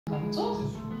Toch?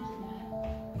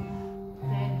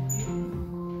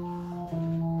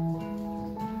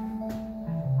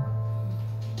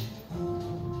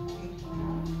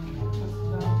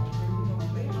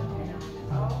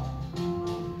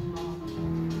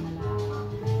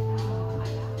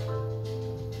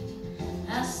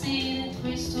 I see the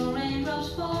crystal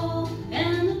raindrops fall,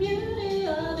 and the beauty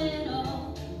of it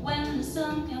all when the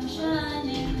sun comes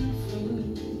shining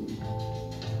through.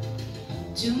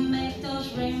 To make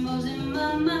those rainbows in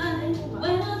my mind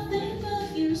when I think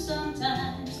of you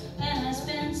sometimes, and I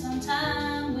spend some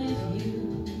time with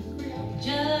you.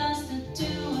 Just the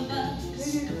two of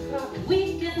us,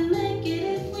 we can make it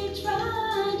if we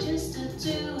try. Just the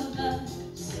two of us,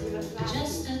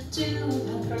 just the two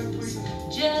of us,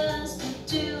 just the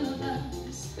two of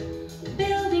us,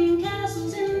 building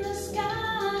castles in the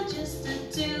sky. Just the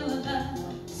two of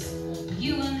us,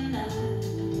 you and I.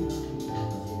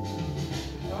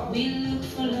 We look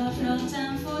for love, no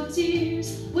time for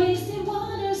tears. Wasted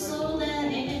water's all that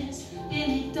is,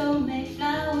 and it don't make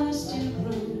flowers to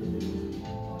grow.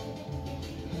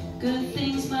 Good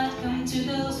things might come to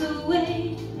those who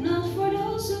wait, not for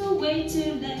those who wait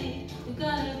too late. We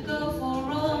gotta go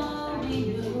for all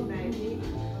we know.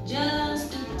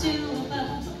 Just the two of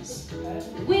us,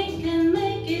 we can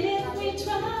make it if we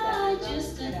try.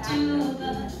 Just the two of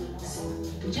us,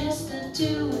 just the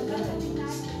two of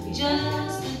us,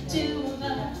 just the two of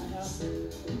us,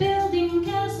 building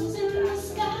castles in the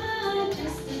sky.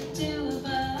 Just the two of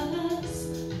us,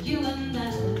 you and I.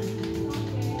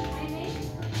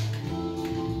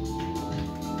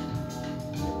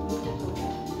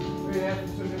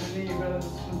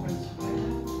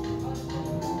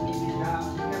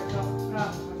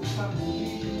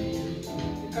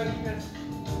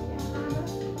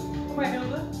 Kom maar,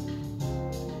 Hilde.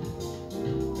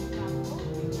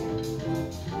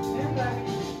 Heel blij.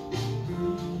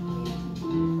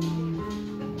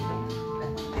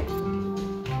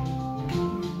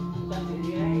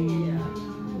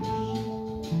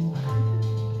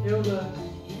 Hilde.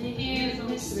 You hear the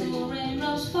whistle,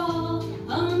 raindrops fall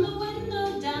on the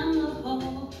window down the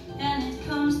hall, and it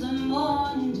comes the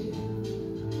morning dew.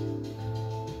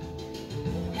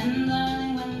 And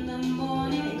darling, when the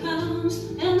morning comes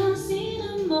and I see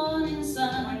the morning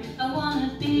sun, I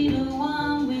wanna be the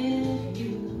one with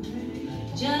you.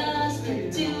 Just the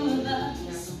two of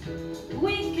us,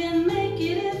 we can make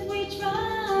it if we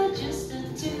try. Just the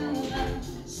two of us,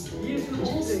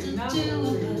 just the two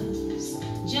of us,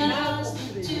 just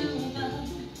the two of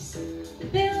us,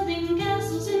 building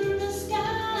castles in the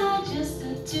sky. Just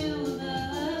the two of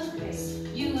us,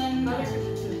 you and I.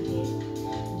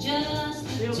 Just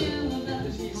the two of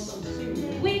us,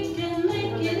 we can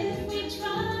make it if we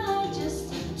try. Just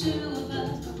the two of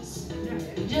us,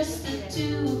 just the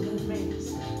two of us,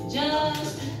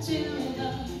 just the two of us.